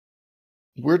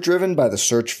We're driven by the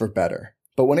search for better.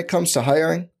 But when it comes to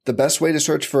hiring, the best way to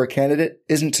search for a candidate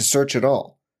isn't to search at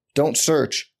all. Don't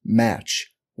search,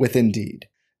 match with Indeed.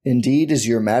 Indeed is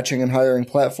your matching and hiring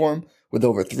platform with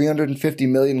over 350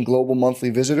 million global monthly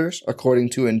visitors,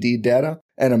 according to Indeed data,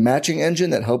 and a matching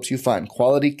engine that helps you find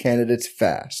quality candidates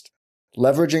fast.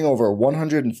 Leveraging over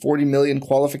 140 million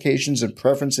qualifications and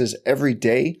preferences every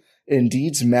day,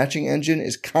 Indeed's matching engine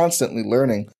is constantly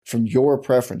learning from your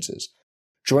preferences.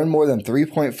 Join more than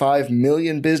 3.5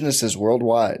 million businesses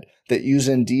worldwide that use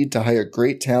Indeed to hire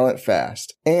great talent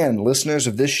fast. And listeners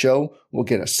of this show will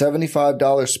get a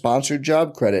 $75 sponsored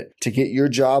job credit to get your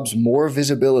jobs more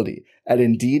visibility at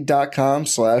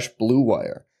Indeed.com/Blue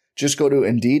Wire. Just go to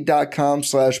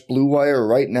Indeed.com/Blue Wire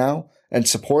right now and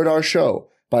support our show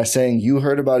by saying you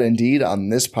heard about Indeed on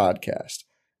this podcast.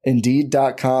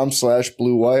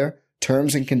 Indeed.com/Blue Wire.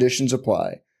 Terms and conditions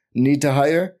apply. Need to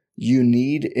hire? You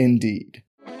need Indeed.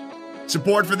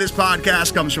 Support for this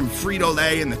podcast comes from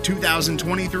Frito-Lay and the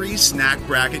 2023 Snack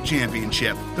Bracket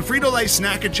Championship. The Frito-Lay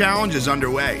Snack Challenge is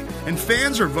underway, and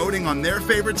fans are voting on their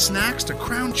favorite snacks to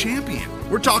crown champion.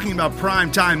 We're talking about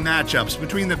prime-time matchups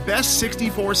between the best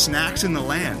 64 snacks in the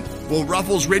land. Will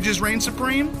Ruffles Ridges reign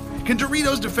supreme? Can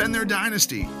Doritos defend their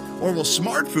dynasty? Or will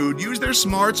Smart Food use their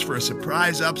smarts for a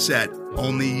surprise upset?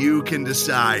 Only you can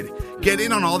decide. Get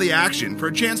in on all the action for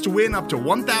a chance to win up to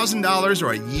 $1,000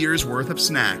 or a year's worth of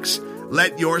snacks.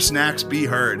 Let your snacks be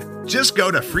heard. Just go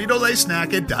to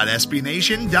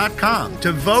fritolaysnacket.sbnation.com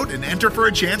to vote and enter for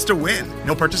a chance to win.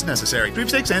 No purchase necessary.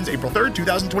 Sweepstakes ends April 3rd,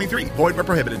 2023. Void where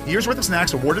prohibited. Year's worth of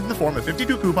snacks awarded in the form of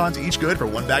 52 coupons, each good for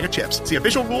one bag of chips. See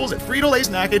official rules at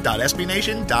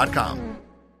fritolaysnacket.sbnation.com.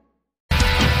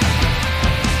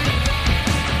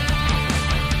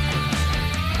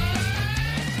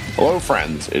 Hello,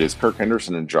 friends. It is Kirk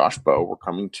Henderson and Josh Bowe. We're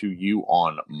coming to you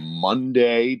on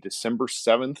Monday, December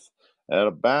 7th at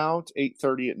about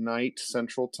 8:30 at night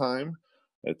Central Time.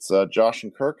 It's Josh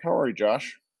and Kirk. How are you,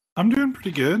 Josh? I'm doing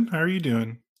pretty good. How are you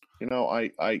doing? You know,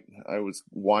 I was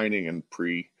whining in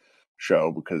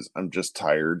pre-show because I'm just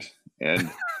tired,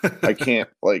 and I can't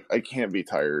be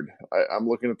tired. I'm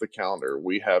looking at the calendar.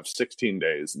 We have 16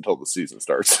 days until the season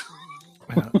starts.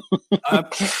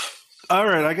 All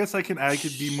right, I guess I could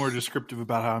be more descriptive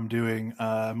about how I'm doing.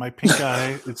 My pink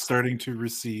eye is starting to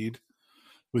recede,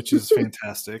 which is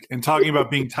fantastic. And talking about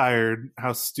being tired,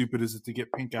 how stupid is it to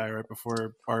get pink eye right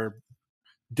before our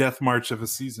death march of a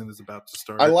season is about to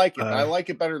start? I like it. I like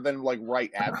it better than like right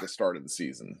at the start of the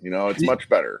season. You know, it's much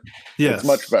better. Yes. It's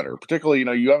much better. Particularly, you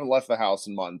know, you haven't left the house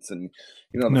in months, and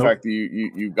you know the fact that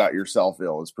you got yourself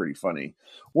ill is pretty funny.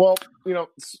 Well, you know,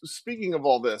 speaking of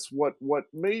all this, what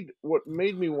made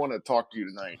me want to talk to you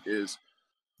tonight is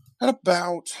at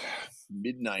about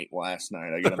midnight last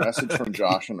night, I get a message from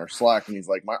Josh on our Slack, and he's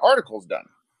like, "My article's done."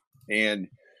 And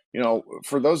you know,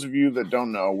 for those of you that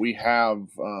don't know, we've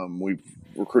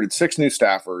recruited 6 new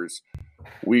staffers.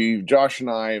 Josh and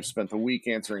I have spent the week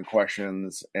answering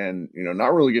questions, and you know,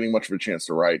 not really getting much of a chance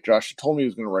to write. Josh told me he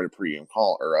was going to write a pregame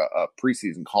call or a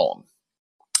preseason column,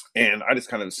 and I just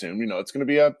kind of assumed, you know, it's going to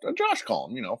be a Josh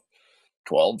column, you know,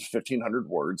 12 to 1,500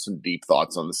 words, some deep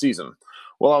thoughts on the season.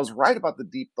 Well, I was right about the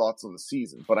deep thoughts on the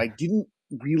season, but I didn't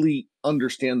really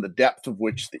understand the depth of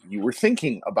which that you were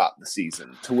thinking about the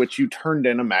season, to which you turned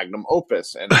in a magnum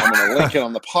opus. And I'm going to link it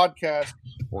on the podcast.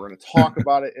 We're going to talk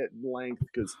about it at length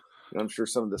because you know, I'm sure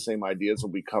some of the same ideas will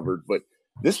be covered. But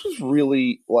this was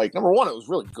really, like, number one, it was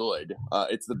really good.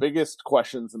 It's the biggest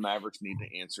questions the Mavericks need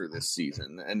to answer this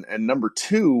season. And number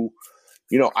two,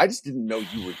 you know, I just didn't know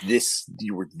you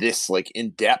were this like in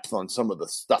depth on some of the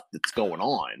stuff that's going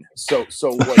on. So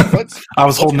like, I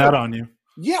was holding out on you.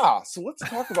 Yeah, so let's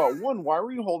talk about one. Why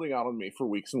were you holding out on me for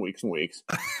weeks and weeks and weeks?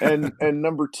 And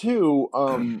number two,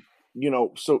 you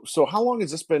know, so how long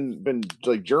has this been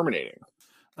like germinating?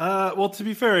 Well, to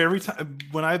be fair, every time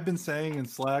when I've been saying in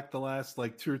Slack the last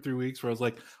like 2 or 3 weeks, where I was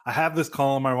like, I have this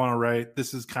column I want to write.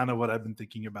 This is kind of what I've been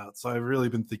thinking about. So I've really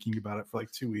been thinking about it for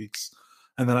like 2 weeks,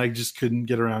 and then I just couldn't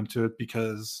get around to it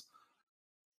because,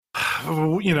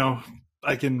 you know,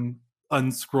 I can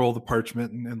unscroll the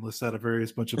parchment and list out a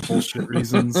various bunch of bullshit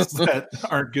reasons that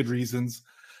aren't good reasons.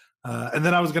 And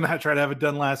then I was going to try to have it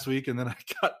done last week, and then I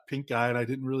got pink eye, and I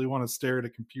didn't really want to stare at a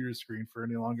computer screen for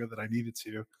any longer than I needed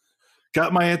to.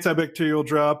 Got my antibacterial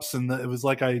drops, and it was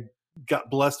like I got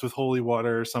blessed with holy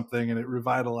water or something, and it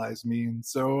revitalized me. And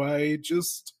so I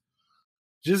just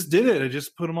did it. I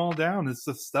just put them all down. It's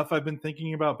the stuff I've been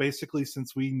thinking about basically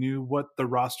since we knew what the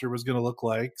roster was going to look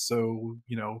like. So,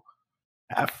 you know,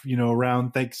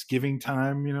 around Thanksgiving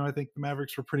time, you know, I think the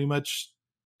Mavericks were pretty much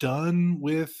done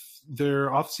with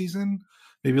their off season,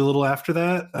 maybe a little after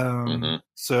that.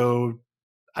 So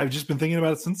I've just been thinking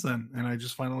about it since then, and I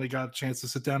just finally got a chance to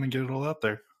sit down and get it all out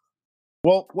there.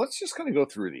 Well, let's just kind of go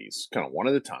through these kind of one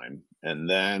at a time, and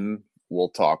then we'll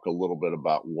talk a little bit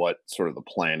about what sort of the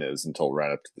plan is until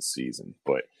right up to the season.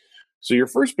 But so your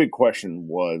first big question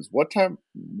was what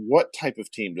type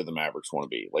of team do the Mavericks want to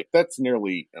be? Like, that's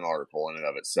nearly an article in and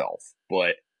of itself.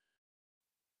 But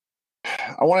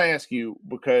I want to ask you,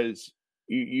 because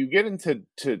you get into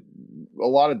a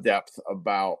lot of depth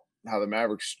about how the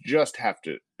Mavericks just have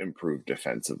to improve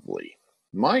defensively.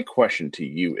 My question to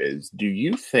you is, do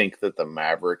you think that the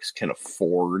Mavericks can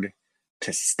afford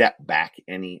to step back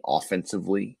any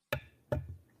offensively?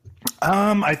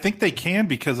 I think they can,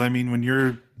 because I mean, when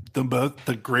you're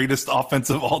the greatest offense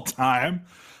of all time,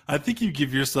 I think you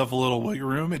give yourself a little wiggle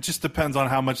room. It just depends on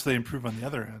how much they improve on the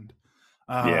other end.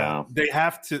 They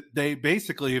have to. They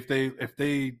basically, if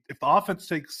the offense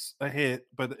takes a hit,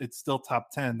 but it's still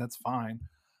top 10, that's fine.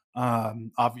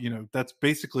 That's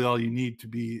basically all you need to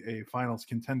be a finals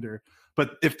contender.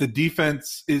 But if the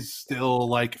defense is still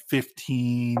like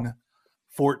 15,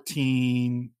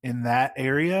 14 in that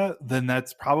area, then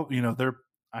that's probably,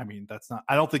 that's not,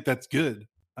 I don't think that's good.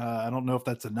 I don't know if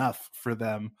that's enough for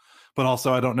them, but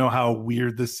also I don't know how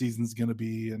weird this season's going to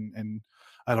be. And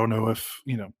I don't know if,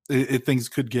 things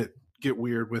could get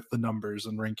weird with the numbers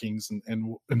and rankings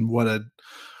and what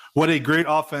a great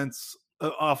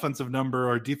offensive number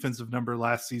or defensive number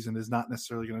last season is not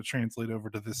necessarily going to translate over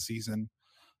to this season.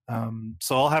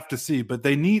 So I'll have to see, but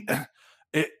they need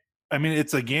it. I mean,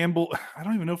 it's a gamble. I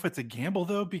don't even know if it's a gamble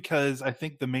though, because I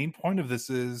think the main point of this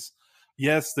is,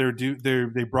 yes,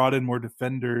 they brought in more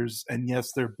defenders, and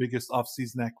yes, their biggest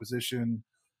offseason acquisition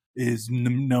is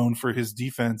known for his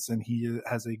defense, and he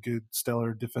has a good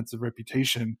stellar defensive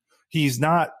reputation. He's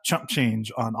not chump change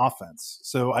on offense.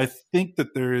 So I think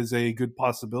that there is a good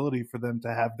possibility for them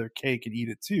to have their cake and eat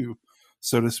it too,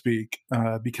 so to speak,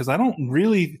 because I don't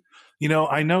really,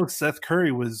 I know Seth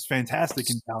Curry was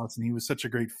fantastic in Dallas and he was such a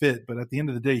great fit, but at the end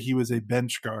of the day, he was a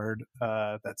bench guard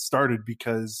that started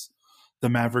because the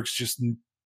Mavericks just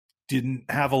didn't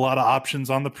have a lot of options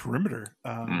on the perimeter.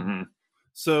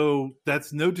 So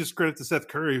that's no discredit to Seth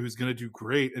Curry, who's going to do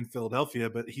great in Philadelphia,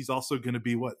 but he's also going to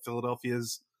be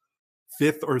Philadelphia's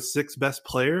 5th or 6th best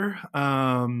player.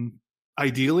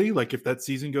 Ideally, like if that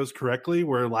season goes correctly,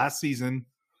 where last season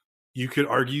you could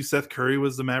argue Seth Curry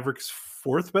was the Mavericks'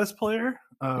 4th best player.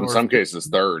 In some cases,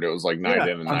 3rd. It was like night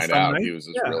in and night out. He was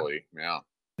just really.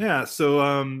 Yeah.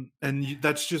 So,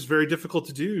 that's just very difficult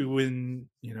to do when,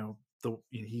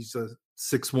 he's a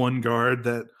 6'1" guard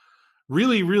that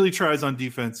really, really tries on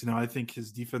defense. I think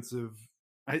his defensive,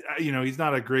 he's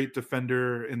not a great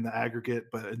defender in the aggregate,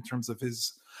 but in terms of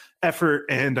his effort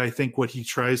and I think what he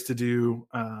tries to do,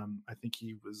 I think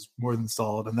he was more than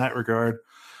solid in that regard.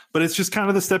 But it's just kind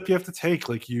of the step you have to take.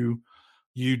 Like you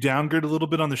downgrade a little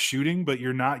bit on the shooting, but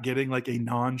you're not getting like a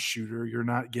non-shooter. You're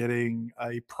not getting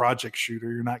a project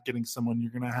shooter. You're not getting someone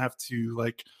you're going to have to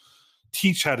like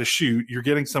teach how to shoot. You're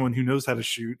getting someone who knows how to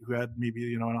shoot, who had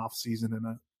maybe, an off season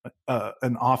and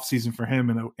an off season for him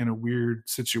in a weird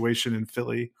situation in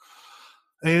Philly.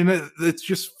 And it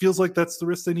just feels like that's the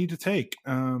risk they need to take.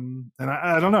 And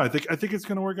I don't know. I think it's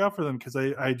going to work out for them, because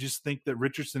I just think that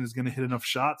Richardson is going to hit enough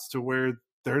shots to where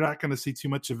they're not going to see too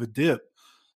much of a dip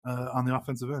on the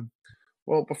offensive end.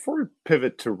 Well, before we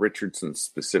pivot to Richardson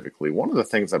specifically, one of the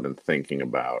things I've been thinking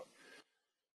about,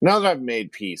 now that I've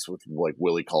made peace with like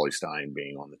Willie Cauley-Stein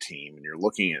being on the team, and you're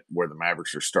looking at where the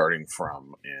Mavericks are starting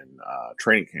from in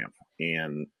training camp,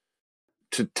 and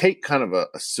to take kind of a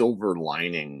silver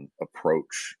lining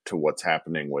approach to what's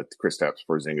happening with Kristaps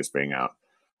Porzingis being out,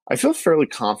 I feel fairly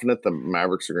confident the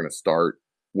Mavericks are going to start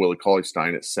Willie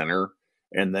Cauley-Stein at center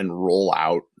and then roll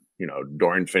out,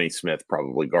 Dorian Finney-Smith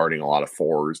probably guarding a lot of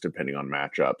fours depending on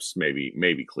matchups, maybe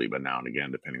Kleba now and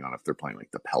again, depending on if they're playing like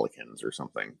the Pelicans or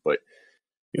something. But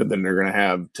then they're going to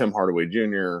have Tim Hardaway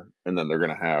Jr., and then they're going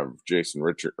to have Josh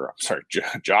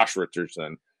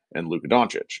Richardson and Luka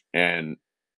Doncic. And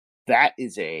that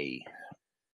is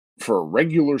for a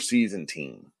regular season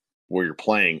team where you're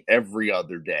playing every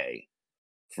other day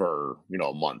for,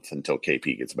 a month until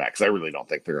KP gets back. Because I really don't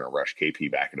think they're going to rush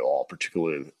KP back at all,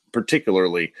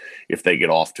 particularly if they get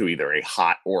off to either a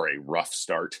hot or a rough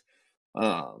start.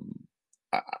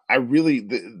 I really,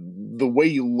 the way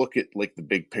you look at like the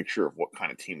big picture of what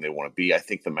kind of team they want to be, I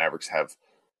think the Mavericks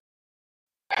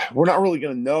we're not really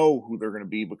going to know who they're going to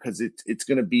be, because it's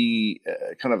going to be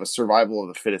kind of a survival of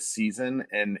the fittest season.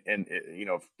 And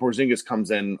if Porzingis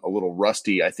comes in a little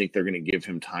rusty, I think they're going to give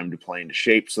him time to play into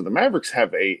shape. So the Mavericks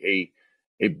have a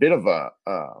bit of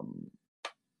I'm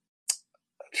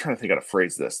trying to think how to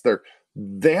phrase this.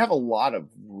 They have a lot of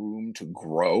room to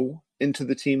grow into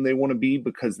the team they want to be,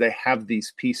 because they have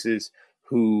these pieces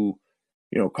who,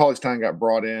 Cauley-Stein got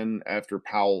brought in after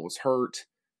Powell was hurt.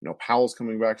 Powell's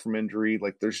coming back from injury.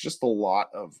 Like, there's just a lot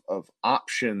of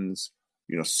options,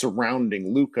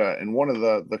 surrounding Luka. And one of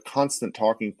the constant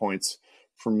talking points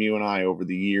from you and I over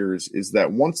the years is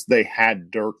that once they had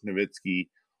Dirk Nowitzki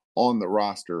on the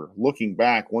roster, looking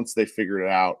back, once they figured it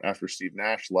out after Steve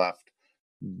Nash left,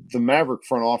 the Maverick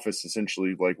front office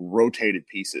essentially like rotated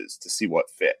pieces to see what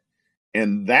fit.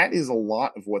 And that is a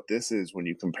lot of what this is when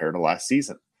you compare to last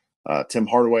season. Tim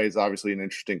Hardaway is obviously an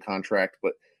interesting contract,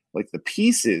 but like the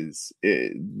pieces,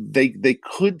 they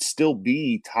could still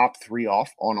be top 3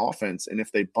 on offense. And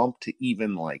if they bump to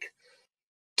even like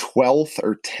 12th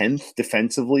or 10th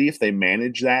defensively, if they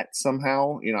manage that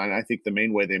somehow, and I think the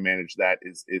main way they manage that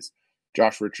is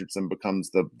Josh Richardson becomes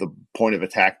the point of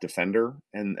attack defender.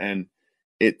 And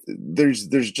there's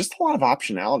just a lot of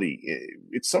optionality.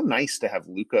 It's so nice to have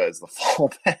Luka as the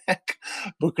fallback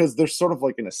because there's sort of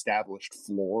like an established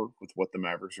floor with what the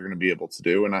Mavericks are going to be able to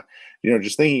do. And I,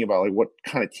 just thinking about like what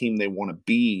kind of team they want to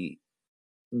be,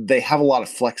 they have a lot of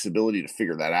flexibility to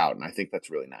figure that out. And I think that's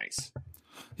really nice.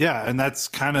 Yeah, and that's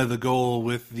kind of the goal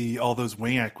with all those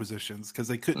wing acquisitions, because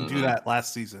they couldn't do that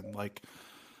last season. Like,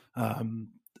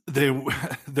 their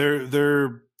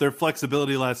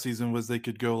flexibility last season was they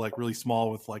could go like really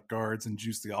small with like guards and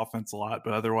juice the offense a lot,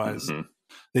 but otherwise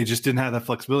they just didn't have that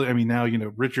flexibility. I mean, now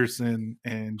Richardson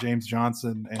and James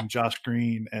Johnson and Josh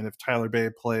Green, and if Tyler Bay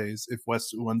plays, if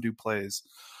Wes Uwundu plays,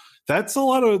 that's a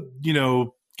lot of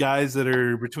guys that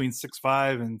are between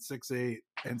 6'5" and 6'8"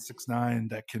 and 6'9"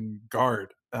 that can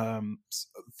guard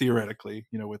theoretically,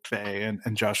 with Bay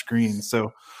and Josh Green.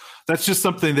 So that's just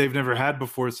something they've never had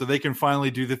before. So they can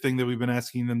finally do the thing that we've been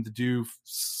asking them to do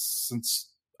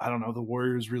since, I don't know, the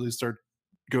Warriors really start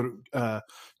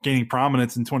gaining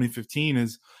prominence in 2015,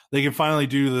 is they can finally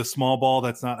do the small ball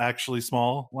that's not actually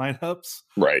small lineups.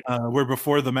 Right. Where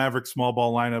before the Mavericks small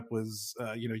ball lineup was,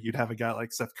 you'd have a guy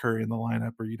like Seth Curry in the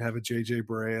lineup, or you'd have a JJ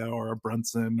Barea or a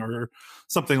Brunson or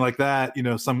something like that,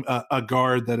 a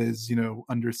guard that is,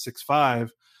 under 6'5".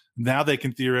 Now they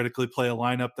can theoretically play a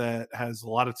lineup that has a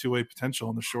lot of two-way potential,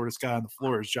 and the shortest guy on the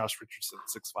floor is Josh Richardson,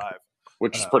 6'5".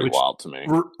 Which is pretty wild to me.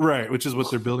 Right, which is what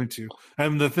they're building to.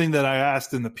 And the thing that I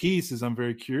asked in the piece is I'm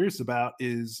very curious about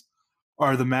is,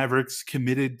 are the Mavericks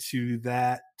committed to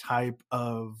that type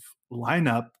of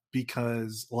lineup?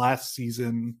 Because last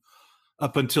season,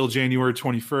 up until January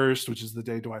 21st, which is the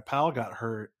day Dwight Powell got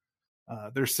hurt,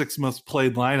 their 6 most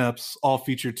played lineups all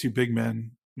featured 2 big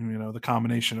men, the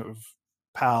combination of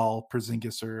Powell,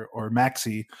 Porzingis, or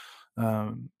Maxey.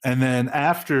 And then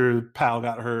after Powell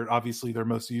got hurt, obviously their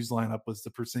most used lineup was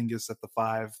the Porzingis at the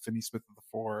 5, Finney-Smith at the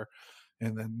 4,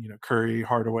 and then Curry,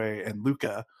 Hardaway, and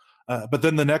Luka. But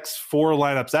then the next 4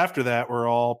 lineups after that were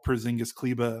all Porzingis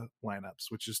Kleba lineups,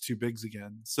 which is 2 bigs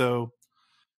again. So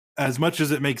as much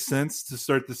as it makes sense to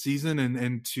start the season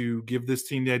and to give this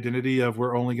team the identity of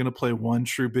we're only going to play 1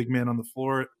 true big man on the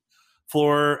floor,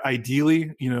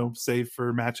 ideally, save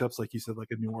for matchups like you said,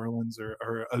 like a New Orleans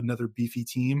or another beefy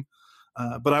team.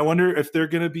 But I wonder if they're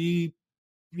going to be,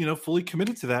 fully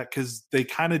committed to that, because they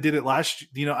kind of did it last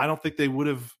year. I don't think they would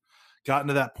have gotten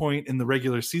to that point in the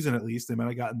regular season. At least they might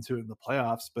have gotten to it in the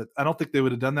playoffs, but I don't think they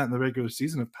would have done that in the regular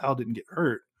season if Powell didn't get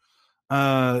hurt.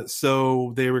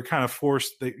 So they were kind of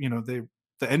forced. The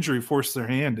injury forced their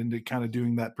hand into kind of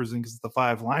doing that Porzingis at the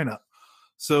 5 lineup.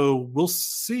 So we'll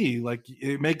see. Like,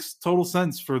 it makes total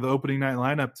sense for the opening night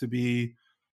lineup to be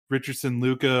Richardson,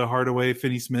 Luka, Hardaway,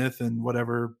 Finney-Smith, and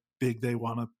whatever big they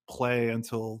want to play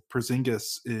until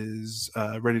Porzingis is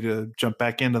ready to jump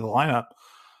back into the lineup.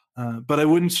 But it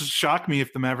wouldn't shock me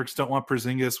if the Mavericks don't want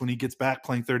Porzingis when he gets back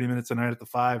playing 30 minutes a night at the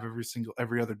 5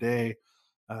 every other day,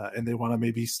 and they want to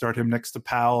maybe start him next to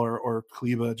Powell or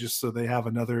Kleba, just so they have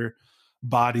another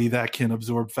body that can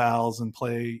absorb fouls and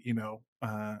play,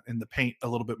 in the paint a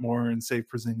little bit more and save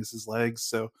Porzingis' legs.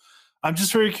 So I'm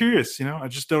just very curious. I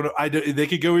just don't know. They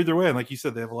could go either way, and like you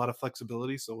said, they have a lot of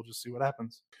flexibility. So we'll just see what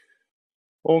happens.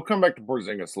 Well, we'll come back to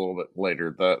Porzingis a little bit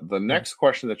later. The next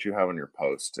question that you have on your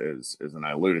post is, and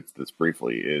I alluded to this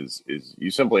briefly, is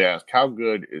you simply ask, how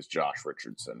good is Josh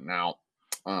Richardson? Now,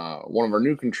 one of our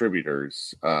new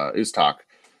contributors, Istok,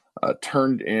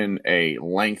 turned in a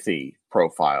lengthy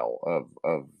profile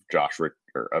of Josh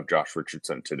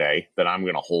Richardson today that I'm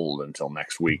going to hold until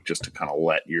next week just to kind of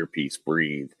let your piece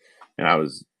breathe. And I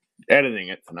was editing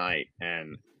it tonight,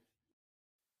 and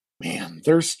man,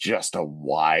 there's just a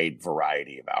wide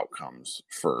variety of outcomes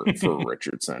for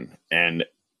Richardson. And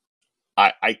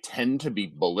I tend to be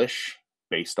bullish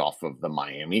based off of the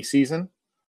Miami season,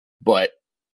 but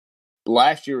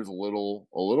last year was a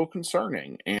little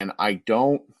concerning, and I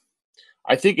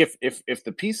think if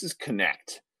the pieces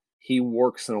connect, he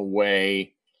works in a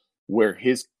way where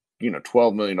his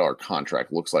 $12 million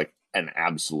contract looks like an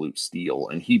absolute steal,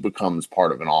 and he becomes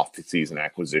part of an off-season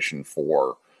acquisition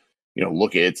for,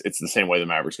 look, it's the same way the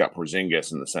Mavericks got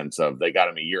Porzingis, in the sense of they got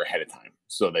him a year ahead of time,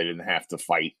 so they didn't have to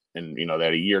fight, and they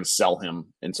had a year to sell him.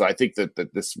 And so I think that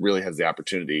this really has the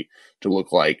opportunity to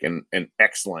look like an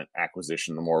excellent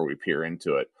acquisition the more we peer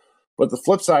into it. But the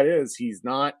flip side is he's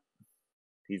a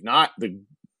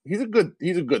good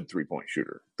 3-point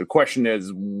shooter. The question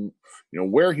is,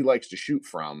 where he likes to shoot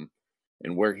from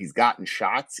and where he's gotten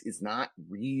shots is not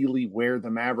really where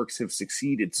the Mavericks have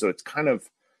succeeded. So it's kind of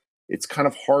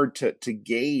hard to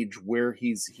gauge where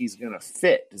he's going to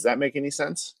fit. Does that make any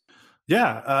sense?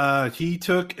 Yeah, he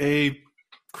took a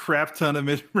crap ton of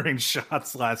mid-range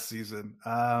shots last season.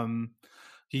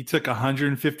 He took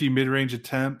 150 mid-range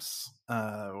attempts.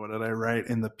 What did I write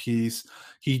in the piece?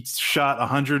 He shot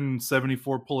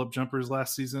 174 pull-up jumpers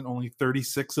last season. Only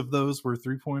 36 of those were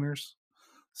three-pointers.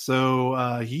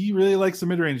 So he really likes the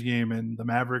mid-range game, and the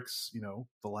Mavericks,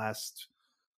 the last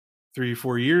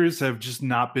 3-4 years have just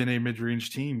not been a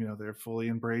mid-range team. They're fully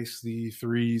embraced the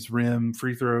threes, rim,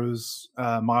 free throws,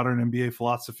 modern NBA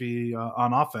philosophy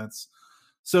on offense.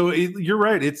 So you're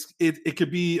right. It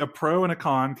could be a pro and a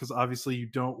con, because obviously you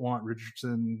don't want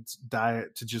Richardson's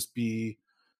diet to just be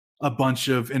a bunch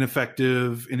of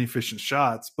ineffective, inefficient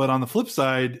shots. But on the flip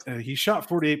side, he shot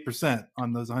 48%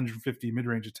 on those 150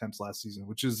 mid-range attempts last season,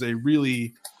 which is a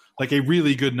really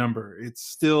good number. It's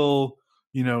still,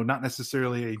 not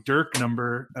necessarily a Dirk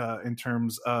number in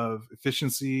terms of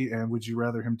efficiency, and would you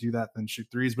rather him do that than shoot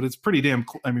threes? But it's pretty damn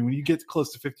when you get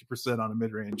close to 50% on a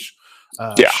mid-range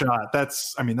shot,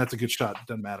 that's a good shot. It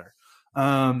doesn't matter.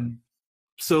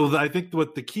 So I think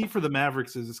what the key for the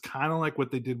Mavericks is kind of like what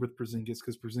they did with Porzingis,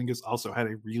 because Porzingis also had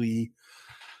a really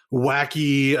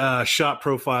wacky shot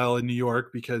profile in New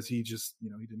York, because he just, he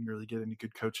didn't really get any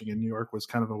good coaching in New York. Was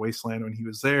kind of a wasteland when he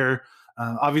was there.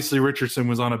 Obviously Richardson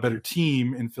was on a better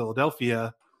team in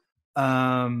Philadelphia,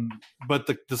 but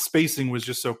the spacing was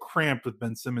just so cramped with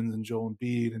Ben Simmons and Joel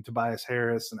Embiid and Tobias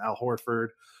Harris and Al Horford.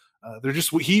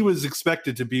 He was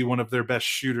expected to be one of their best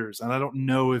shooters, and I don't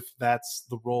know if that's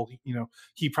the role.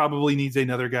 He probably needs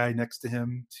another guy next to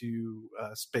him to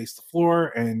space the floor.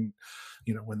 And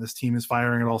when this team is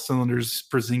firing at all cylinders,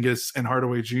 Porzingis and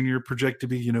Hardaway Jr. project to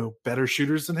be better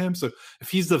shooters than him. So if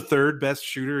he's the third best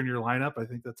shooter in your lineup, I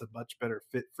think that's a much better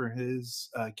fit for his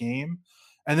game.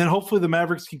 And then hopefully the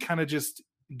Mavericks can kind of just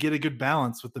get a good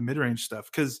balance with the mid-range stuff,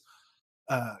 because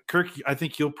Kirk, I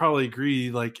think you'll probably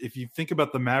agree. Like, if you think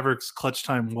about the Mavericks' clutch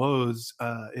time woes,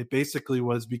 it basically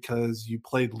was because you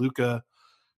played Luka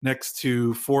next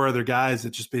to 4 other guys that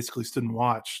just basically stood and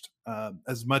watched.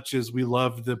 As much as we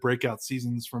loved the breakout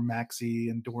seasons from Maxey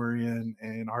and Dorian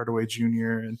and Hardaway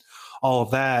Jr. and all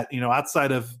of that,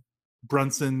 outside of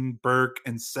Brunson, Burke,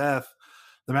 and Seth,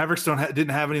 the Mavericks didn't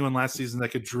have anyone last season that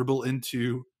could dribble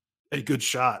into a good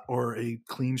shot or a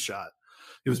clean shot.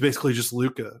 It was basically just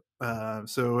Luka.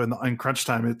 So in crunch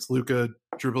time, it's Luka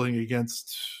dribbling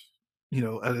against,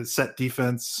 a set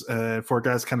defense, 4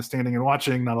 guys kind of standing and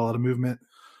watching, not a lot of movement.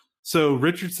 So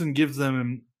Richardson gives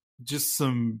them just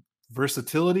some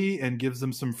versatility and gives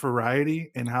them some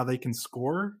variety in how they can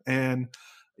score. And,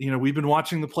 we've been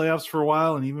watching the playoffs for a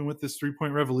while, and even with this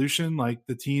 3-point revolution, like,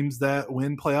 the teams that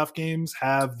win playoff games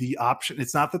have the option.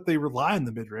 It's not that they rely on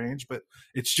the mid-range, but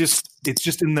it's just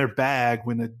in their bag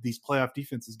when these playoff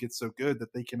defenses get so good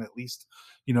that they can at least,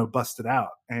 bust it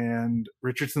out. And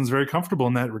Richardson's very comfortable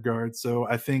in that regard. So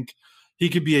I think he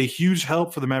could be a huge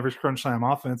help for the Mavericks crunch time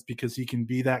offense, because he can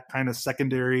be that kind of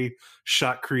secondary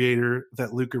shot creator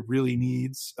that Luka really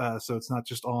needs. So it's not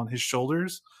just all on his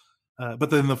shoulders.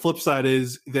 But then the flip side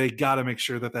is they got to make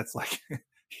sure that that's like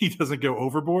he doesn't go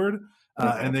overboard,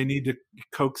 and they need to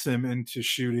coax him into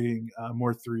shooting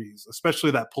more threes, especially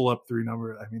that pull-up 3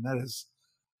 number. I mean, that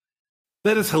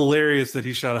is hilarious that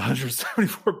he shot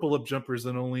 174 pull-up jumpers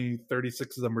and only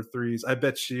 36 of them were threes. I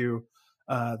bet you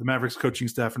the Mavericks coaching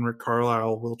staff and Rick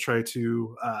Carlisle will try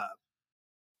to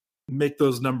make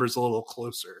those numbers a little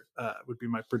closer, would be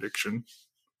my prediction.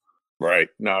 Right.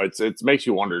 No, it makes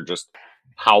you wonder just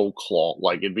how clogged.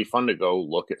 Like, it'd be fun to go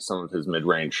look at some of his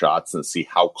mid-range shots and see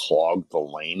how clogged the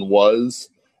lane was,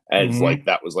 as like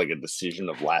that was like a decision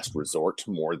of last resort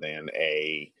more than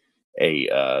a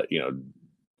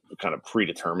kind of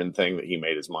predetermined thing that he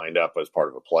made his mind up as part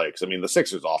of a play. Because the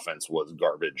Sixers' offense was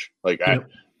garbage. Like,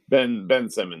 Ben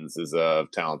Simmons is a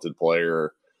talented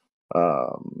player.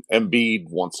 Embiid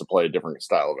wants to play a different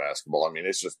style of basketball.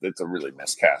 It's a really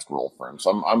miscast role for him.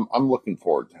 So I'm looking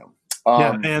forward to him.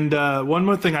 Yeah, and one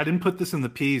more thing, I didn't put this in the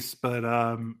piece, but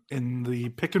in the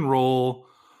pick and roll,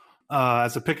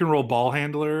 as a pick and roll ball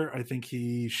handler, I think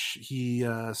he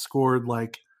scored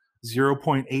like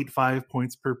 0.85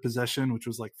 points per possession, which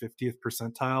was like 50th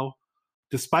percentile,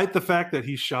 despite the fact that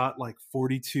he shot like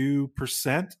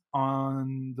 42%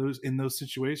 on those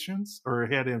situations, or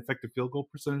he had an effective field goal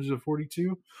percentage of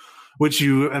 42, which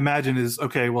you imagine is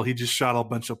okay. Well, he just shot a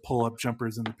bunch of pull up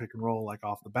jumpers in the pick and roll, like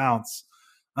off the bounce.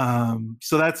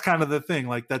 So that's kind of the thing.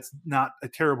 Like, that's not a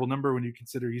terrible number when you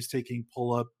consider he's taking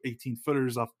pull up 18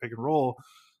 footers off pick and roll.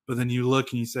 But then you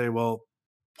look and you say, well,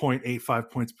 0.85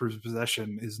 points per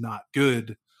possession is not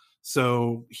good.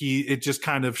 So it just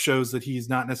kind of shows that he's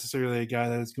not necessarily a guy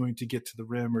that is going to get to the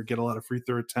rim or get a lot of free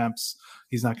throw attempts.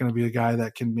 He's not going to be a guy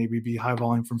that can maybe be high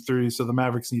volume from three. So the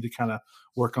Mavericks need to kind of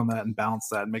work on that and balance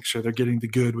that and make sure they're getting the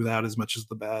good without as much as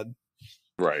the bad.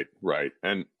 Right.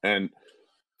 And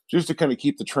just to kind of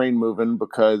keep the train moving,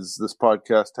 because this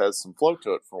podcast has some flow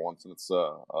to it for once in its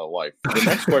life. The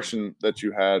next question that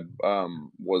you had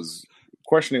was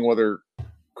questioning whether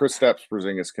Kristaps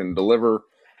Porzingis can deliver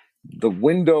the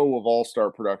window of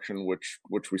all-star production, which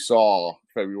we saw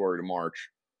February to March,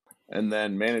 and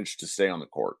then managed to stay on the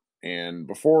court. And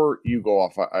before you go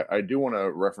off, I do want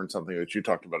to reference something that you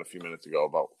talked about a few minutes ago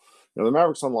about, the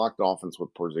Mavericks unlocked offense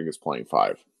with Porzingis playing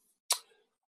five.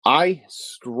 I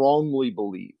strongly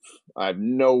believe, I have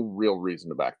no real reason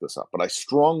to back this up, but I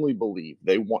strongly believe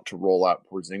they want to roll out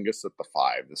Porzingis at the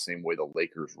five the same way the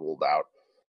Lakers rolled out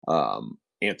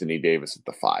Anthony Davis at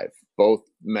the five. Both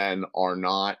men are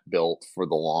not built for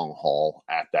the long haul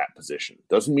at that position.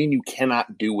 Doesn't mean you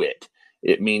cannot do it.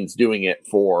 It means doing it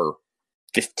for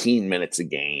 15 minutes a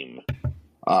game,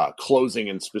 closing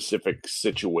in specific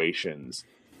situations.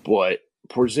 But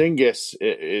Porzingis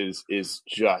is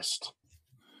just...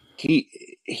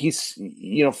 He's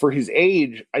for his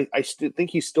age, I still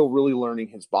think he's still really learning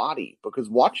his body, because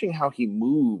watching how he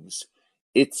moves,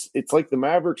 it's like the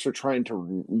Mavericks are trying to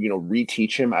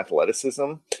reteach him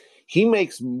athleticism. He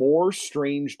makes more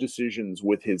strange decisions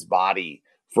with his body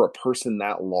for a person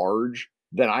that large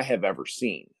than I have ever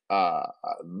seen.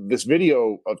 This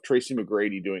video of Tracy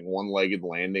McGrady doing one-legged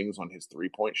landings on his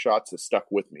three-point shots has stuck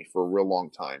with me for a real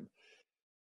long time.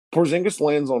 Porzingis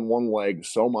lands on one leg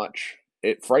so much,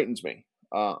 it frightens me.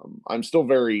 I'm still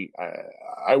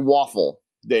I waffle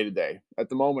day to day. At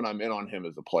the moment, I'm in on him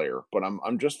as a player, but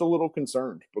I'm just a little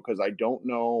concerned because I don't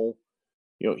know.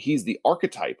 He's the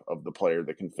archetype of the player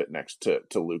that can fit next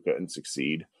to Luka and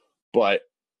succeed, but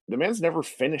the man's never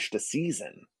finished a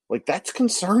season. Like, that's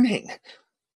concerning.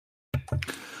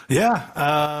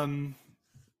 Yeah.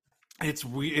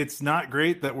 It's not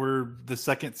great that we're the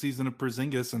second season of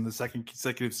Porzingis and the second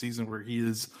consecutive season where he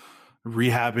is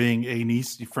rehabbing a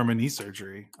knee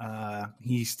surgery.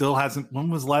 He still hasn't. When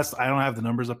was last? I don't have the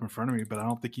numbers up in front of me, but I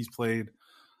don't think he's played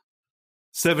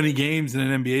 70 games in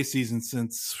an NBA season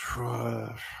since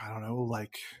I don't know,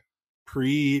 like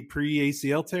pre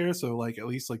ACL tear. So like at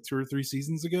least like 2 or 3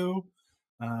 seasons ago,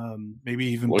 maybe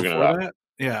even before that.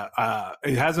 Yeah,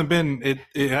 it hasn't been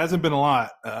a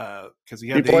lot because he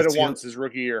played it once his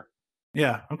rookie year.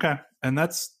 Yeah, okay, and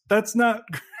that's not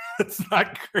that's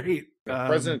not great.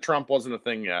 President Trump wasn't a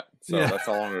thing yet, so that's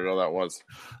how long ago that was.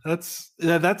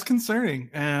 That's concerning.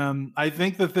 I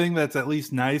think the thing that's at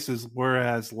least nice is,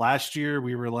 whereas last year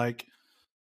we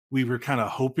were kind of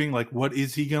hoping, like, what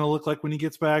is he going to look like when he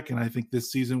gets back? And I think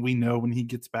this season we know when he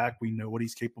gets back, we know what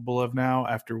he's capable of now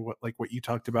after what you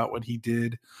talked about, what he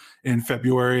did in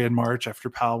February and March after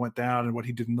Powell went down, and what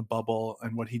he did in the bubble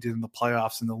and what he did in the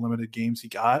playoffs and the limited games he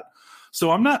got.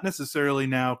 So I'm not necessarily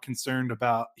now concerned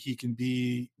about he can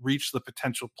reach the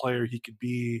potential player he could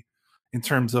be in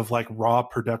terms of like raw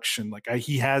production. Like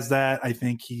he has that. I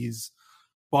think he's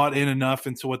bought in enough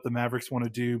into what the Mavericks want to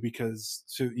do because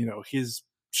his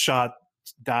shot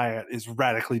diet is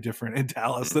radically different in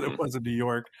Dallas than it was in New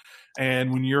York.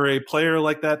 And when you're a player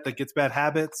like that gets bad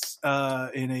habits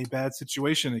in a bad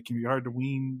situation, it can be hard to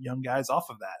wean young guys off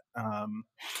of that,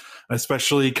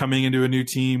 especially coming into a new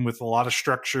team with a lot of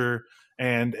structure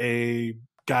and a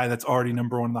guy that's already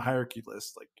number one on the hierarchy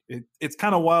list. Like it's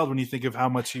kind of wild when you think of how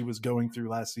much he was going through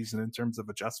last season in terms of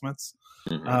adjustments.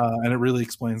 Mm-hmm. And it really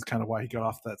explains kind of why he got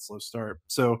off that slow start.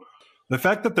 So the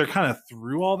fact that they're kind of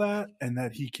through all that and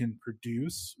that he can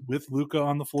produce with Luka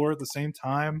on the floor at the same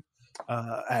time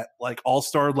at like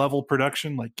all-star level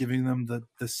production, like giving them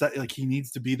the set, like he needs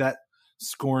to be that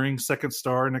scoring second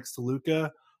star next to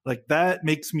Luka. Like that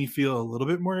makes me feel a little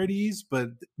bit more at ease, but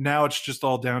now it's just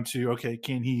all down to, okay,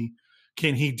 can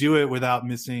he do it without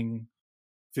missing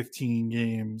 15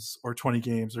 games or 20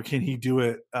 games, or can he do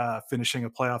it finishing a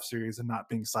playoff series and not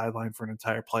being sidelined for an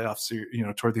entire playoff series,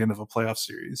 toward the end of a playoff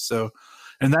series? So,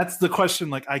 and that's the question.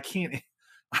 Like, I can't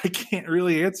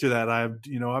really answer that.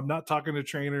 I'm not talking to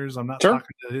trainers. I'm not talking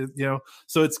to,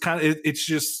 so it's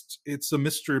it's a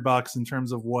mystery box in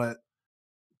terms of what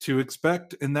to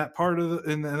expect in that part of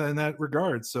in that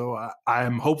regard. So I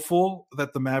am hopeful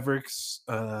that the Mavericks,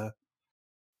 they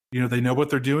know what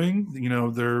they're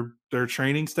doing. Their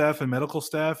training staff and medical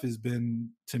staff has been,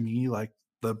 to me, like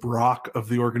the Brock of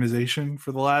the organization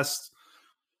for the last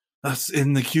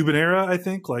in the Cuban era. I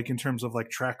think, like, in terms of like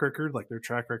track record, like their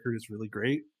track record is really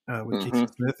great with Casey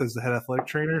Smith as the head athletic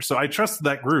trainer. So I trust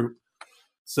that group.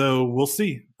 So we'll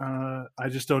see. I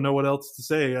just don't know what else to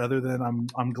say other than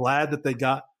I'm glad that they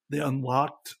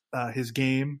unlocked his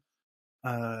game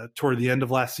toward the end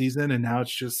of last season, and now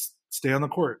it's just stay on the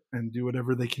court and do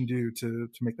whatever they can do to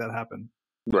make that happen.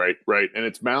 Right. And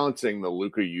it's balancing the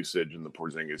Luka usage and the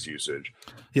Porzingis usage.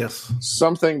 Yes.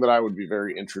 Something that I would be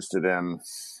very interested in.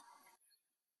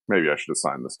 Maybe I should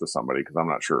assign this to somebody because I'm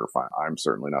not sure if I'm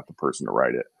certainly not the person to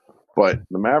write it. But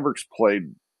the Mavericks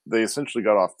they essentially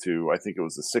got off to, I think it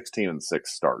was a 16-6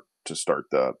 start to start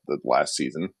the last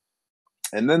season.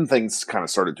 And then things kind of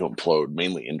started to implode,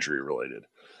 mainly injury related.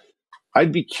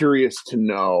 I'd be curious to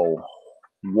know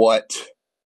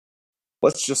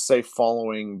let's just say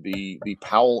following the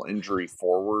Powell injury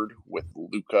forward with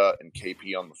Luka and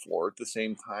KP on the floor at the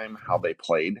same time, how they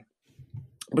played.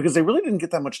 Because they really didn't get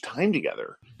that much time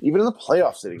together. Even in the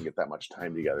playoffs, they didn't get that much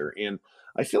time together. And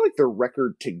I feel like their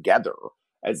record together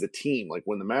as a team, like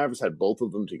when the Mavericks had both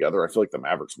of them together, I feel like the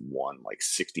Mavericks won like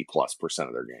 60+%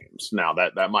 of their games. Now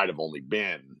that might have only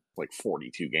been like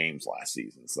 42 games last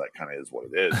season, so that kind of is what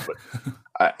it is. But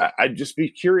I'd just be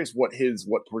curious what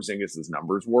Porzingis'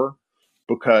 numbers were,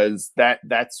 because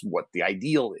that's what the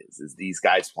ideal is these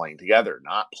guys playing together,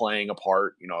 not playing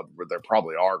apart. Where they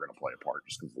probably are going to play apart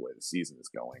just because of the way the season is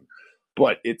going.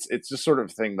 But it's just sort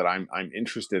of thing that I'm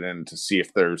interested in to see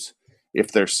if there's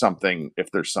something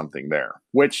there,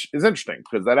 which is interesting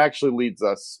because that actually leads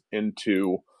us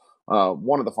into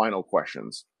one of the final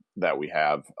questions that we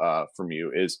have from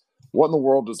you is, what in the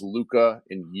world does Luka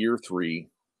in year 3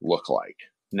 look like?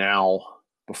 Now,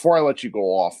 before I let you go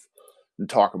off and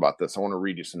talk about this, I want to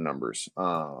read you some numbers.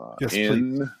 Yes,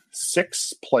 in please.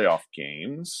 6 playoff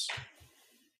games,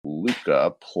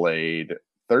 Luka played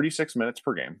 36 minutes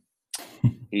per game.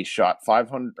 He shot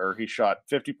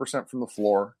 50% from the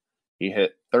floor. He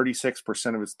hit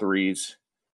 36% of his threes,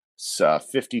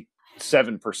 57%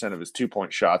 of his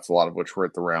 2-point shots, a lot of which were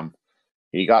at the rim.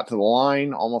 He got to the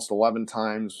line almost 11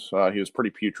 times. He was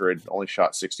pretty putrid, only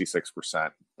shot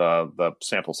 66%. The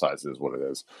sample size is what it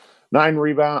is.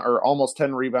 almost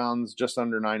 10 rebounds, just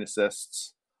under 9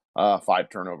 assists, 5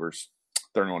 turnovers,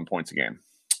 31 points a game.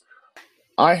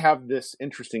 I have this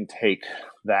interesting take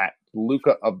that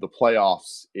Luka of the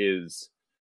playoffs is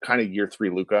kind of year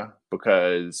 3 Luka,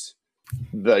 because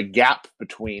the gap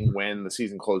between when the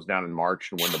season closed down in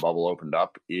March and when the bubble opened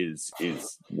up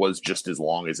was just as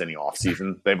long as any off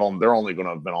season. They're only going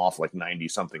to have been off like 90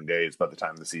 something days by the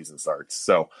time the season starts.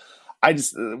 So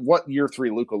what year 3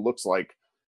 Luka looks like,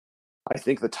 I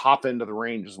think the top end of the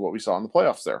range is what we saw in the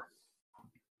playoffs there.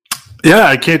 Yeah,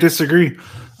 I can't disagree.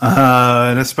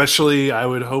 And especially, I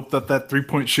would hope that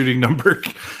 3-point shooting number,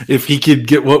 if he could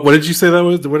get, what did you say that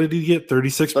was? What did he get?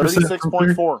 36%?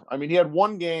 36.4. I mean, he had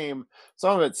one game,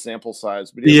 some of it's sample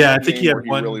size, but I think he had where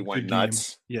one. He really went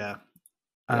nuts. Yeah.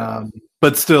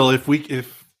 But still,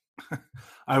 if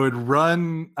I would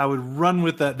run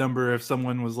with that number if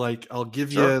someone was like, I'll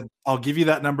give you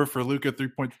that number for Luka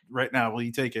 3-point right now. Will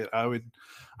you take it? I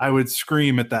would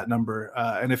scream at that number.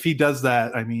 And if he does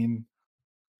that, I mean,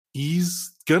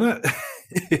 he's gonna,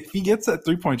 if he gets that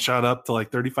 3-point shot up to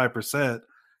like 35%,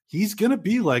 he's gonna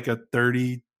be like a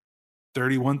 30,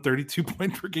 31, 32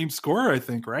 point per game scorer, I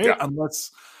think, right? Yeah.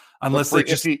 Unless they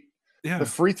just the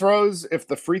free throws, if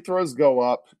the free throws go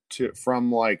up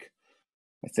from like,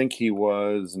 I think he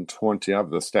was in 20. I have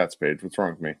the stats page. What's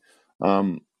wrong with me?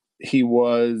 He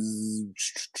was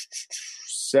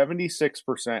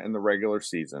 76% in the regular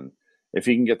season. If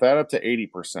he can get that up to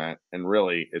 80%, and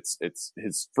really it's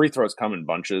his free throws come in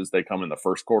bunches. They come in the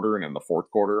first quarter and in the fourth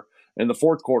quarter. In the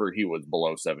fourth quarter, he was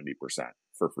below 70%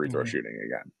 for free throw shooting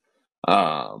again.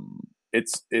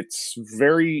 It's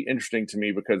very interesting to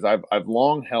me because I've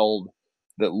long held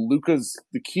that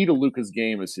the key to Luka's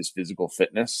game is his physical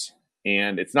fitness.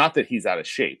 And it's not that he's out of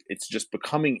shape. It's just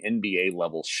becoming NBA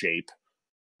level shape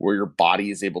where your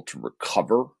body is able to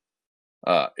recover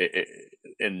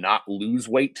and not lose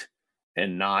weight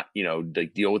and not,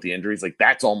 like deal with the injuries, like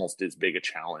that's almost as big a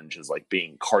challenge as like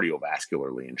being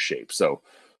cardiovascularly in shape. So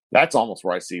that's almost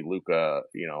where I see Luka,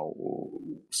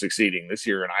 succeeding this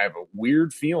year. And I have a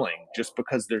weird feeling, just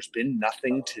because there's been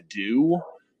nothing to do,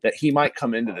 that he might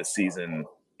come into this season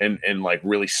and like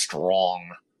really strong,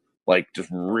 like just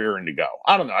rearing to go.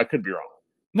 I don't know. I could be wrong.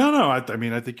 No. I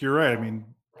mean, I think you're right. I mean,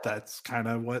 that's kind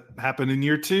of what happened in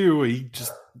year 2. He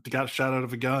just got shot out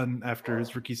of a gun after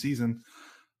his rookie season.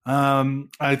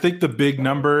 I think the big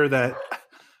number that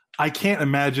I can't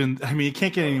imagine, I mean, it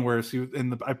can't get any worse.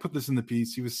 I put this in the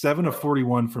piece. He was 7 of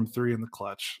 41 from 3 in the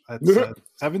clutch. That's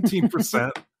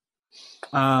 17%.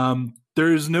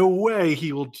 There's no way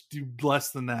he will do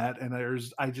less than that. And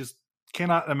I just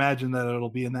cannot imagine that it'll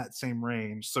be in that same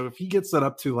range. So if he gets that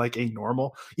up to like a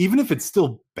normal, even if it's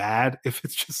still bad, if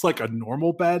it's just like a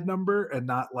normal bad number and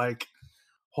not like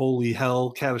holy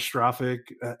hell,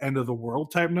 catastrophic end of the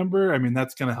world type number, I mean,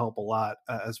 that's going to help a lot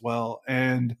as well.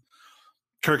 And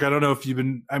Kirk, I don't know if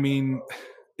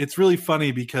it's really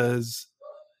funny because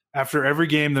after every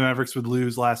game the Mavericks would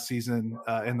lose last season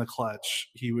in the clutch,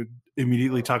 he would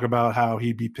immediately talk about how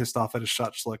he'd be pissed off at his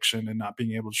shot selection and not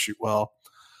being able to shoot well.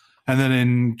 And then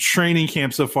in training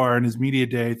camp so far, in his media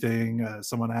day thing,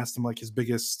 someone asked him like his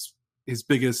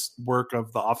biggest work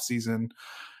of the off season.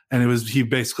 And he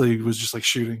basically was just like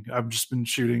shooting. I've been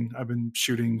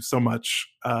shooting so much.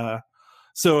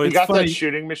 So it's funny. That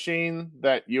shooting machine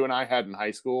that you and I had in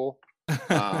high school,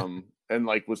 and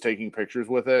like was taking pictures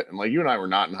with it. And like you and I were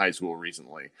not in high school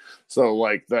recently, so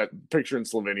like that picture in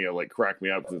Slovenia like cracked me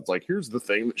up, because it's like, here's the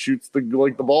thing that shoots the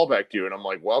ball back to you, and I'm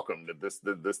like, welcome. Did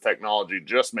this technology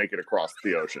just make it across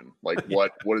the ocean? Like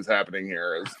what is happening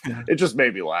here? It just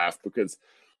made me laugh, because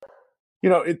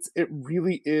it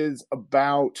really is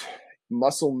about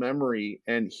muscle memory,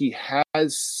 and he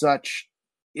has such.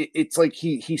 It's like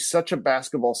he's such a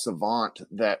basketball savant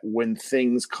that when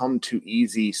things come too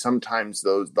easy, sometimes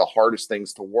the hardest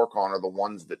things to work on are the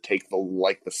ones that take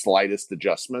the slightest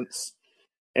adjustments.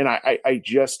 And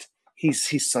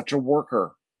he's such a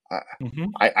worker.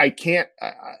 I can't.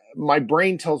 My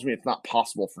brain tells me it's not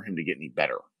possible for him to get any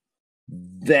better.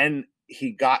 Then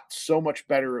he got so much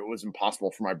better, it was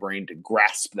impossible for my brain to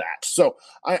grasp that. So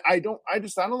I don't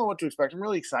know what to expect. I'm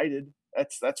really excited.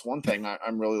 That's one thing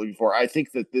I'm really looking for. I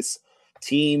think that this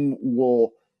team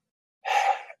will,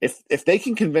 if they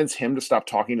can convince him to stop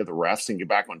talking to the refs and get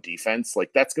back on defense,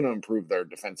 like that's going to improve their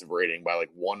defensive rating by like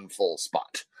 1 full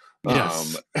spot.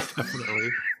 Yes, definitely.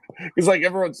 Because like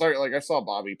everyone's started, like I saw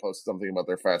Bobby post something about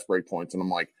their fast break points, and I'm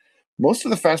like, most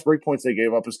of the fast break points they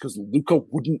gave up is because Luka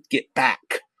wouldn't get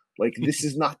back. Like this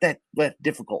is not that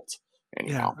difficult.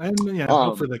 Anyhow.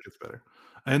 Hopefully that gets better.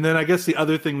 And then I guess the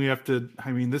other thing we have to,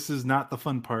 this is not the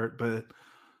fun part, but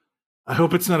I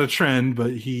hope it's not a trend,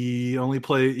 but he only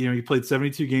played, he played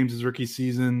 72 games his rookie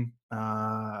season,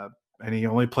 and he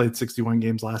only played 61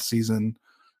 games last season.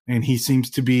 And he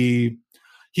seems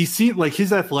like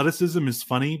his athleticism is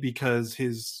funny because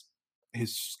his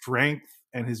strength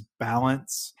and his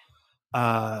balance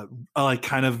like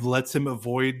kind of lets him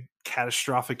avoid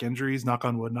catastrophic injuries. Knock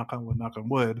on wood, knock on wood, knock on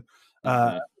wood.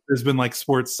 There's been like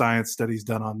sports science studies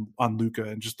done on Luka,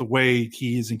 and just the way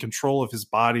he is in control of his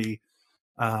body.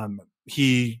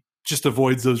 He just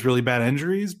avoids those really bad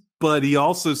injuries, but he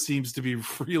also seems to be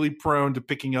really prone to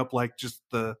picking up like just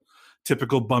the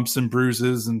typical bumps and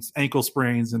bruises and ankle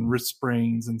sprains and wrist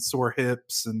sprains and sore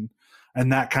hips and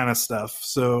that kind of stuff.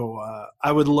 So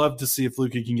I would love to see if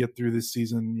Luka can get through this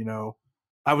season.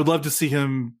 I would love to see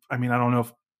him. I don't know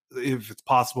if it's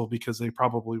possible, because they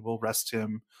probably will rest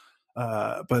him.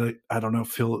 But I don't know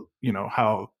if he'll,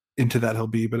 how into that he'll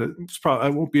be, but it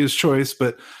won't be his choice.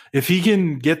 But if he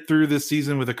can get through this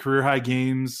season with a career high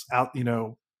games out,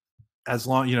 as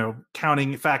long,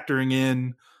 factoring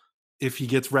in if he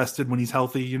gets rested when he's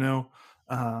healthy,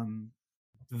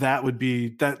 that would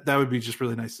be just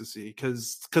really nice to see.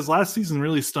 Because last season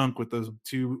really stunk with those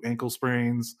 2 ankle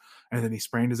sprains, and then he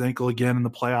sprained his ankle again in the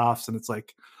playoffs. And it's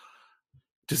like,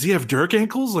 does he have Dirk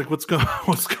ankles? Like what's going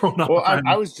on? Well,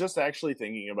 I was just actually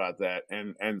thinking about that,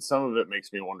 and some of it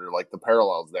makes me wonder, like the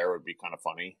parallels there would be kind of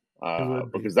funny,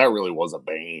 because that really was a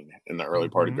bane in the early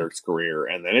part of Dirk's career,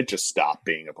 and then it just stopped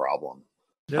being a problem.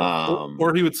 Yeah.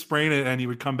 Or he would sprain it and he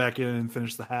would come back in and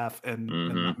finish the half and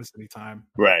not miss any time.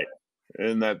 Right.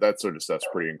 And that sort of stuff's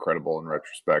pretty incredible in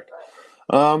retrospect.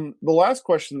 The last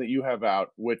question that you have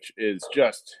out, which is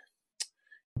just,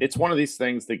 it's one of these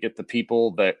things that get the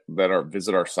people that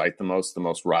visit our site the most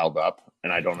riled up,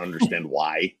 and I don't understand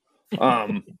why.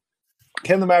 Can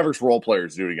the Mavericks role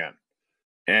players do it again?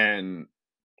 And I'm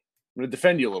going to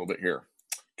defend you a little bit here.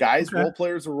 Guys, okay. Role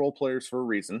players are role players for a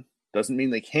reason. Doesn't mean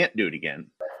they can't do it again.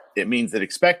 It means that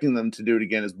expecting them to do it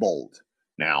again is bold.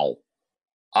 Now,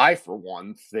 I, for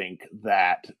one, think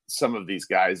that some of these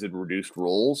guys in reduced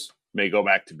roles may go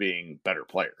back to being better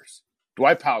players.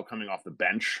 Dwight Powell coming off the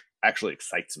bench actually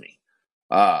excites me.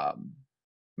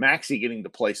 Maxey getting to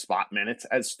play spot minutes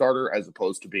as starter as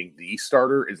opposed to being the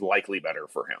starter is likely better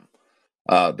for him.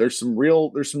 There's some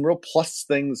real plus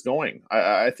things going.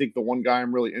 I think the one guy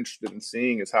I'm really interested in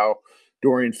seeing is how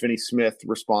Dorian Finney-Smith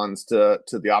responds to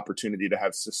the opportunity to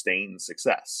have sustained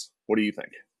success. What do you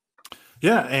think?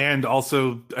 Yeah, and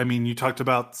also, I mean, you talked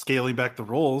about scaling back the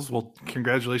roles. Well,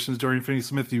 congratulations, Dorian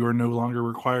Finney-Smith. You are no longer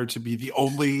required to be the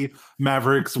only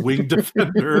Mavericks wing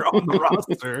defender on the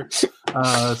roster.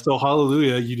 So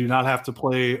hallelujah, you do not have to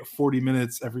play 40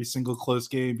 minutes every single close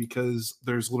game because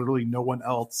there's literally no one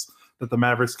else that the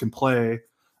Mavericks can play.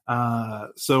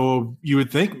 So you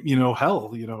would think,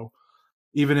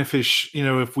 even if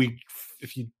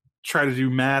if you try to do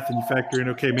math and you factor in,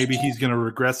 okay, maybe he's going to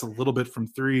regress a little bit from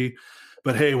three,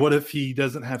 but hey, what if he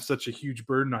doesn't have such a huge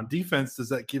burden on defense? Does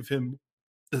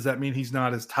that mean he's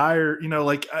not as tired?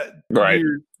 Right.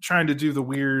 You're trying to do the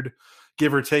weird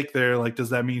give or take there. Like, does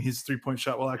that mean his 3-point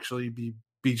shot will actually be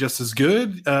just as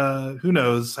good? Who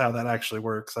knows how that actually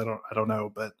works? I don't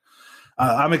know, but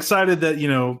I'm excited that,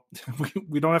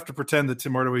 we don't have to pretend that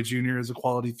Tim Hardaway Jr. is a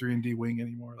quality 3-and-D wing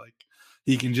anymore. Like,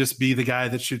 he can just be the guy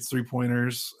that shoots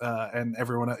 3-pointers, and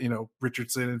everyone,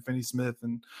 Richardson and Finney-Smith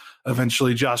and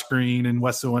eventually Josh Green and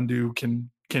Wes Iwundu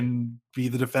can be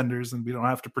the defenders, and we don't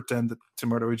have to pretend that Tim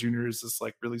Hardaway Jr. is this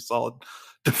like really solid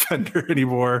defender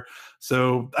anymore.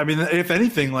 So, I mean, if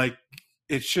anything, like,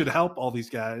 it should help all these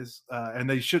guys, and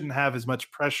they shouldn't have as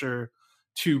much pressure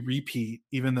to repeat,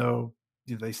 even though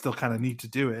they still kind of need to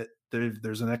do it.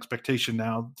 There's an expectation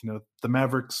now. The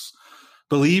Mavericks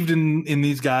believed in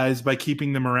these guys by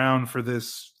keeping them around for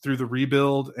this through the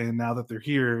rebuild, and now that they're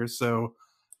here, so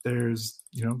there's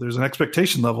an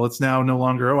expectation level. It's now no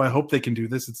longer, I hope they can do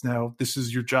this. It's now, this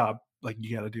is your job. Like,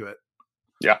 you got to do it.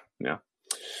 Yeah.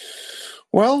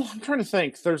 Well, I'm trying to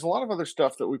think. There's a lot of other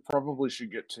stuff that we probably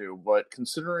should get to, but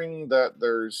considering that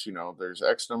there's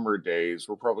X number of days,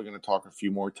 we're probably going to talk a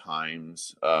few more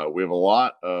times. We have a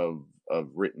lot of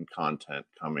written content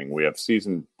coming. We have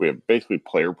basically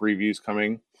player previews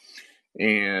coming,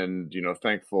 and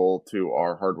thankful to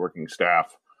our hardworking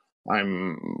staff.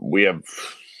 We have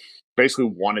basically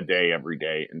one a day every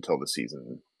day until the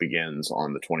season begins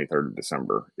on the 23rd of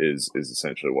December is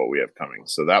essentially what we have coming.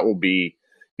 So that will be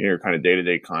kind of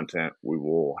day-to-day content. We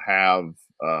will have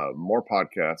more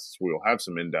podcasts. We will have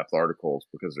some in-depth articles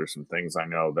because there's some things I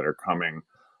know that are coming.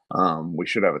 We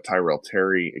should have a Tyrell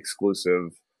Terry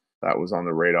exclusive that was on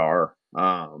the radar.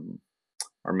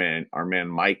 Our man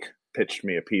Mike pitched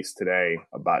me a piece today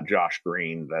about Josh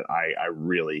Green that I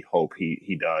really hope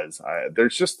he does.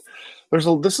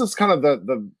 This is kind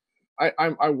of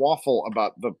I waffle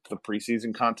about the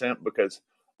preseason content because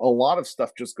a lot of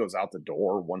stuff just goes out the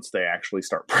door once they actually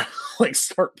start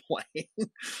playing.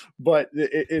 But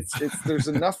it's there's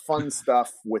enough fun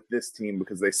stuff with this team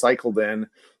because they cycled in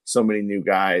so many new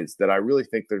guys that I really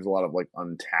think there's a lot of like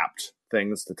untapped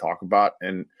things to talk about.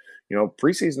 And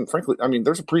preseason, frankly, I mean,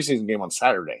 there's a preseason game on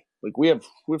Saturday. Like, we have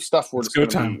stuff we're going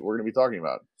to be talking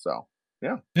about. So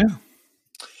yeah.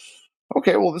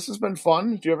 Okay, well, this has been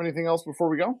fun. Do you have anything else before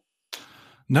we go?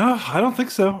 No, I don't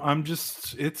think so. I'm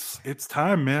just, it's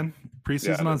time, man.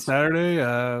 Preseason on Saturday.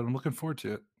 I'm looking forward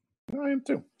to it. I am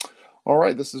too. All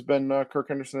right, this has been Kirk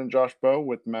Henderson and Josh Bowe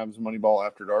with Mavs Moneyball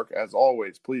After Dark. As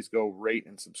always, please go rate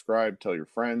and subscribe. Tell your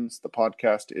friends. The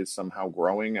podcast is somehow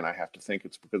growing, and I have to think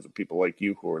it's because of people like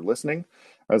you who are listening.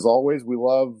 As always, we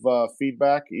love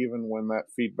feedback, even when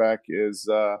that feedback is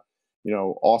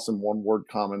awesome one-word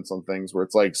comments on things where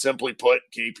it's like, simply put,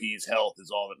 KP's health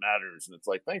is all that matters. And it's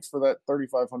like, thanks for that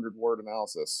 3,500-word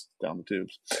analysis down the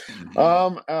tubes.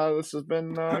 This has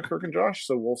been Kirk and Josh,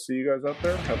 so we'll see you guys out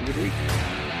there. Have a good week.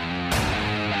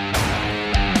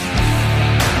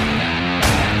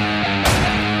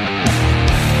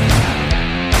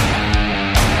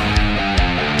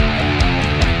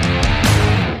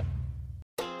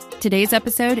 Today's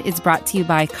episode is brought to you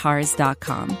by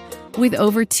Cars.com. With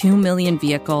over 2 million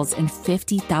vehicles and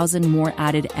 50,000 more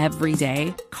added every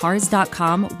day,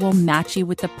 Cars.com will match you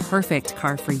with the perfect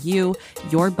car for you,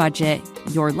 your budget,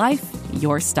 your life,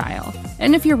 your style.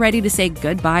 And if you're ready to say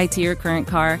goodbye to your current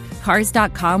car,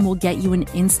 Cars.com will get you an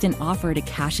instant offer to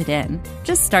cash it in.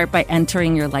 Just start by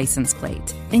entering your license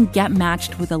plate and get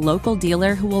matched with a local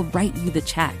dealer who will write you the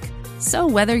check. So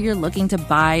whether you're looking to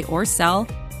buy or sell,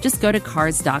 just go to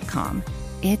Cars.com.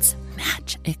 It's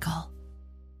magical.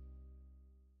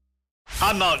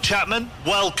 I'm Mark Chapman.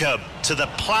 Welcome to the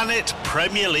Planet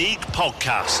Premier League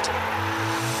podcast.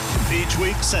 Each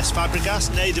week, Cesc Fabregas,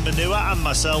 Nader Manua and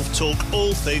myself talk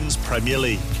all things Premier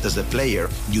League. As a player,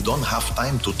 you don't have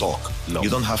time to talk. No. You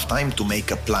don't have time to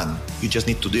make a plan. You just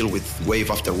need to deal with wave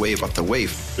after wave after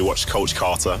wave. We watched Coach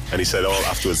Carter and he said,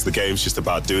 afterwards, the game's just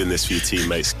about doing this for your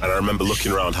teammates. And I remember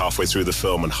looking around halfway through the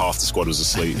film and half the squad was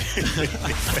asleep.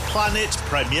 Planet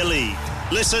Premier League.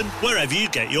 Listen wherever you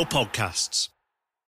get your podcasts.